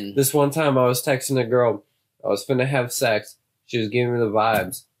my win. This one time I was texting a girl. I was finna have sex. She was giving me the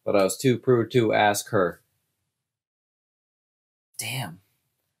vibes, but I was too prude to ask her. Damn.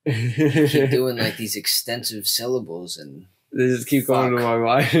 Keep doing like these extensive syllables, and They just keep going to my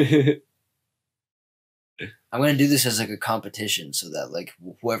mind. I'm gonna do this as like a competition, so that like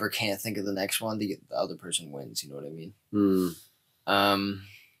whoever can't think of the next one, the other person wins. You know what I mean?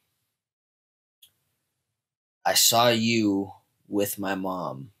 I saw you with my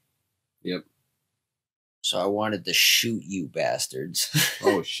mom. Yep. So I wanted to shoot you bastards.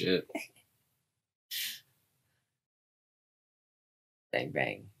 Oh shit. Bang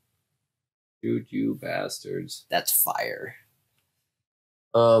bang. Shoot you bastards. That's fire.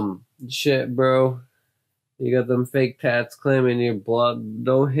 Shit, bro. You got them fake tats claiming your blood.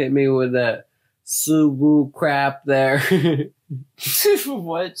 Don't hit me with that Subaru crap there.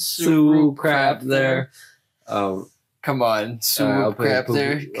 What? Subaru crap there. Come on, Subaru crap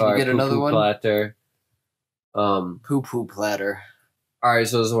there. Can you get another one? Platter. Poo poo platter. Alright,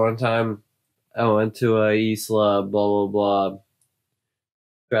 so this one time I went to a Isla, blah blah blah,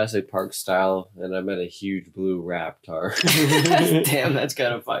 Jurassic Park style, and I met a huge blue raptor. Damn, that's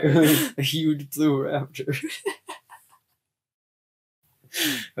kind of fire. A huge blue raptor.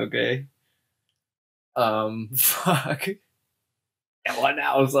 Okay. Fuck. And what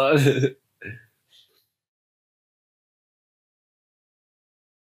now, son?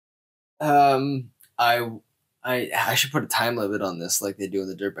 I should put a time limit on this, like they do in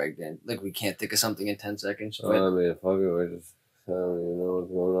the Dirtbag Den. Like we can't think of something in 10 seconds. I mean, fuck it. I don't even know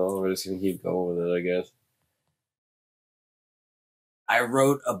what's going on. We're just gonna keep going with it, I guess. I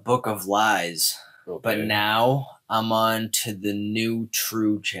wrote a book of lies, but now I'm on to the new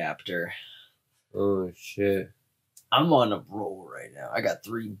true chapter. Oh shit! I'm on a roll right now. I got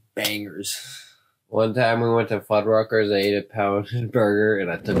 3 bangers. One time we went to Fuddruckers, I ate a pound burger,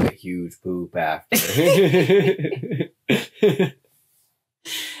 and I took a huge poop after.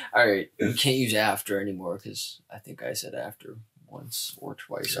 All right, you can't use after anymore because I think I said after once or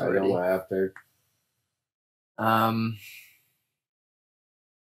twice I already. know after.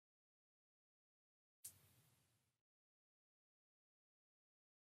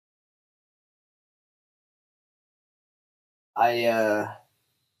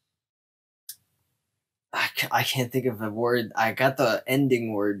 I can't think of a word. I got the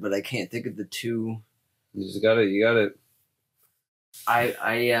ending word, but I can't think of the 2. You just got it. You got it.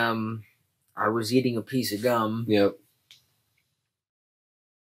 I was eating a piece of gum. Yep.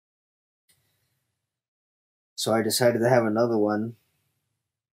 So I decided to have another one.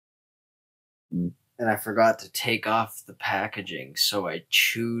 And I forgot to take off the packaging, so I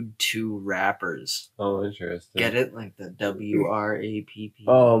chewed 2 wrappers. Oh, interesting. Get it? Like the WRAPP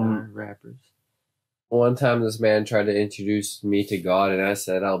wrappers. One time this man tried to introduce me to God, and I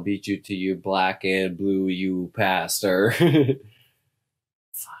said, I'll beat you to you black and blue, you pastor. Fuck.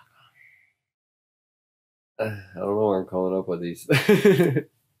 I don't know where I'm coming up with these.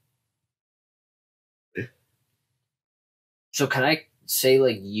 So say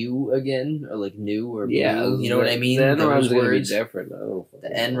like you again or like new or blue. Yeah, You know what I mean? The end rhyme's Those gonna be words. different. I don't.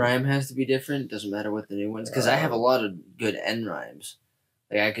 The end rhyme has to be different. Doesn't matter what the new ones. Because I have a lot of good end rhymes.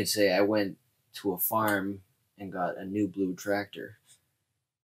 Like I could say I went to a farm and got a new blue tractor.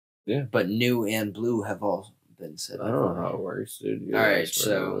 Yeah. But new and blue have all been said. I don't know how it works, dude. You're All right, expert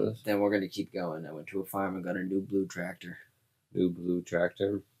on so this. then we're gonna keep going. I went to a farm and got a new blue tractor. New blue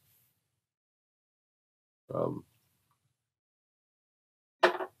tractor.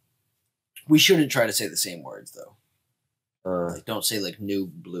 We shouldn't try to say the same words though. Uh, Like, don't say like new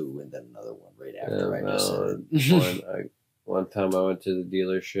blue and then another one right yeah, after I just said it. one time I went to the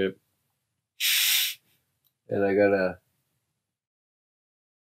dealership and I got a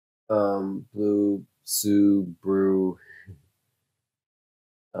blue Subaru.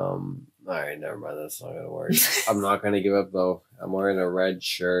 All right, never mind. That's not gonna work. I'm not gonna give up though. I'm wearing a red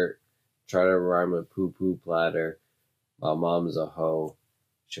shirt. Try to rhyme with poo poo platter. My mom's a hoe.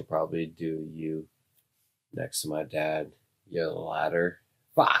 She'll probably do you next to my dad. You're the ladder.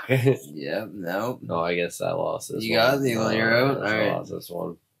 Fuck. Yep, no. No, I guess I lost this You one. got the one, you're out? I Alright. lost this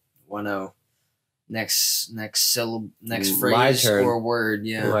one. 1-0. Next syllable, next My phrase turn. or word,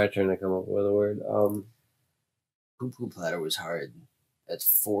 yeah. My turn to come up with a word. Poo-poo platter was hard.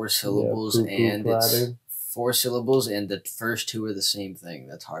 That's 4 syllables poo-poo and it's platter. 4 syllables and the first 2 are the same thing.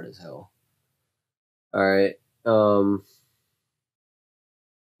 That's hard as hell. All right.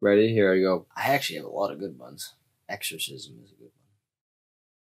 Ready? Here I go. I actually have a lot of good ones. Exorcism is a good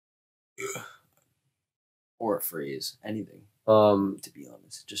one. Or a phrase. Anything. To be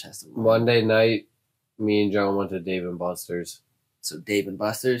honest. It just has to rhyme. Monday night, me and John went to Dave and Buster's. So Dave and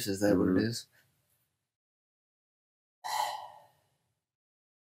Buster's, is that what Mhm. it is?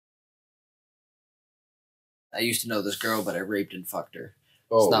 I used to know this girl, but I raped and fucked her.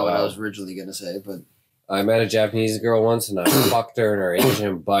 Oh, It's not what I wow. was originally gonna say, but I met a Japanese girl once and I fucked her in her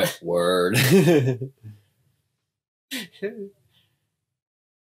Asian butt. Word.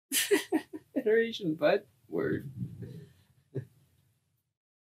 iteration, but word.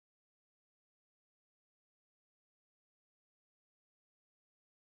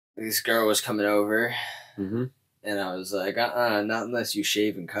 This girl was coming over, Mm-hmm. and I was like, not unless you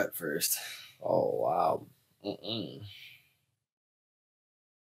shave and cut first. Oh, wow. Mm-mm.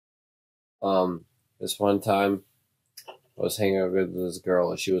 This one time, I was hanging out with this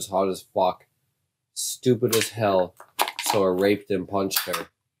girl and she was hot as fuck, stupid as hell, so I raped and punched her.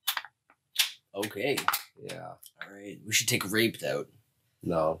 Okay. Yeah. Alright. We should take raped out.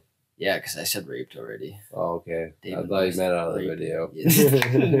 No. Yeah, because I said raped already. Oh, okay. I David thought you was meant out of the raped. video.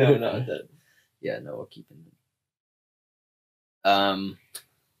 Yeah. No, that. Yeah, no, we'll keep it.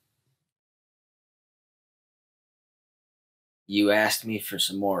 You asked me for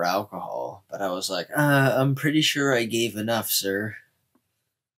some more alcohol, but I was like, I'm pretty sure I gave enough, sir.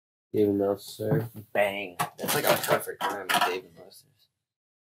 Give enough, sir. Bang. That's like a perfect rhyme with Dave and Buster's.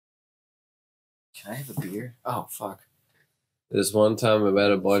 Can I have a beer? Oh, fuck. This one time I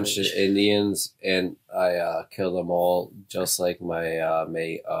met a bunch of Indians and I killed them all just like my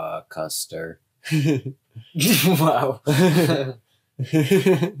mate Custer. Wow.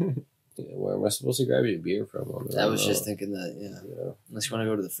 Where am I supposed to grab you a beer from? I was just thinking that, yeah. Yeah. Unless you want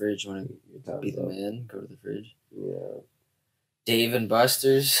to go to the fridge, you want to Your be time's the up. man, go to the fridge. Yeah. Dave and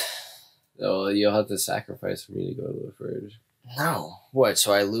Buster's? Oh, you'll have to sacrifice for me to go to the fridge. No. What,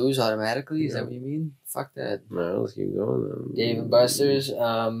 so I lose automatically? Is Yeah. that what you mean? Fuck that. No, let's keep going then. Dave and Buster's,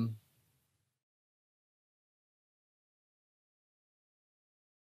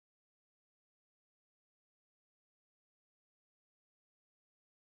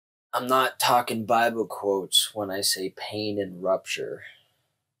 I'm not talking Bible quotes when I say pain and rupture.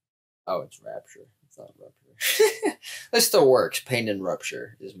 Oh, it's rapture. It's not rupture. That still works. Pain and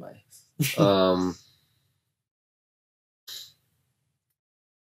rupture is my...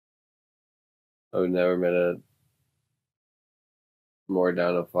 I've never met a more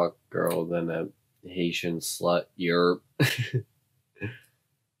down to fuck girl than a Haitian slut. Europe.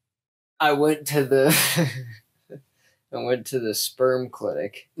 I went to the... I went to the sperm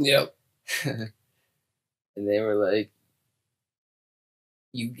clinic. Yep. And they were like,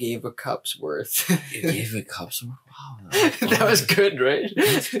 you gave a cup's worth. You gave it cups. Wow. That was good, right?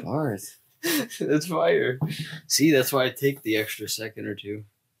 That's bars. That's fire. See, that's why I take the extra second or two.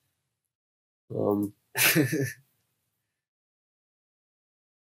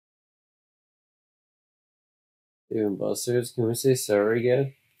 Dave and Buster's. Can we say sorry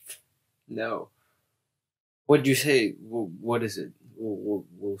again? No. What'd you say? What is it?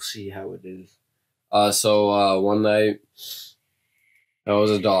 We'll see how it is. So one night, I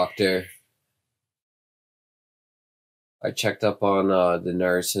was a doctor. I checked up on the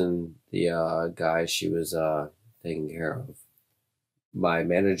nurse and the guy she was taking care of. My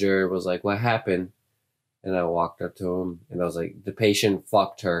manager was like, "What happened?" And I walked up to him and I was like, "The patient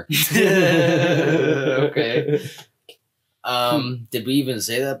fucked her." Okay. Did we even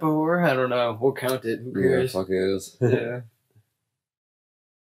say that before? I don't know. We'll count it. Who Yeah, cares? fuck it is. Yeah.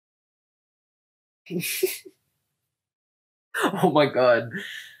 Oh my god.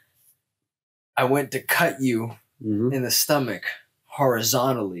 I went to cut you Mhm. in the stomach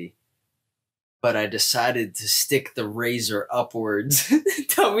horizontally, but I decided to stick the razor upwards.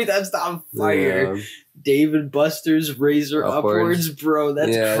 Tell me that's not fire. Yeah. David Buster's razor Upwards. upwards, bro.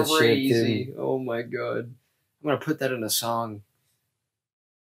 That's Yeah, shit, crazy. dude. Oh my god. I'm gonna put that in a song.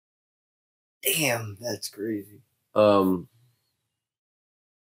 Damn, that's crazy.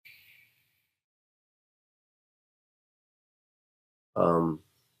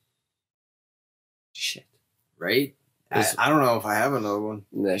 Shit. Right? This- I don't know if I have another one.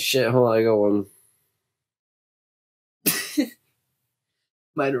 Nah, shit, hold on, I got one.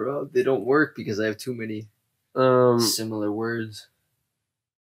 Mine are all, they don't work because I have too many Um, similar words.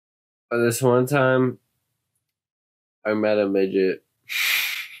 this one time, I met a midget.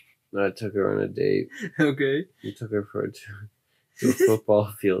 And I took her on a date. Okay. We took her to a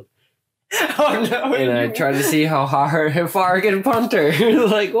football field. Oh no. And I tried to see how far I could punt her.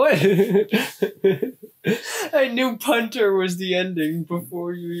 Like, what? I knew punter was the ending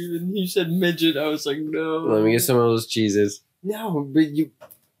before you said midget. I was like, no. Let me get some of those cheeses. No, but you.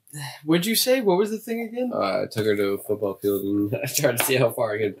 What'd you say? What was the thing again? I took her to a football field and I tried to see how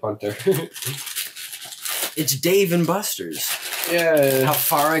far I could punt her. It's Dave and Buster's. Yeah. How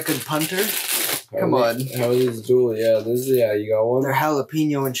far I could punt her? Come on. How is this duel? Yeah, you got one? They're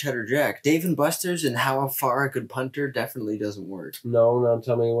jalapeno and cheddar jack. Dave and Buster's and how far I could punt her definitely doesn't work. No,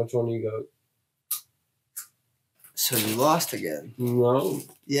 tell me which one you got. So you lost again. No.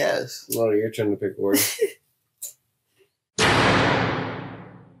 Yes. No, you're trying to pick words.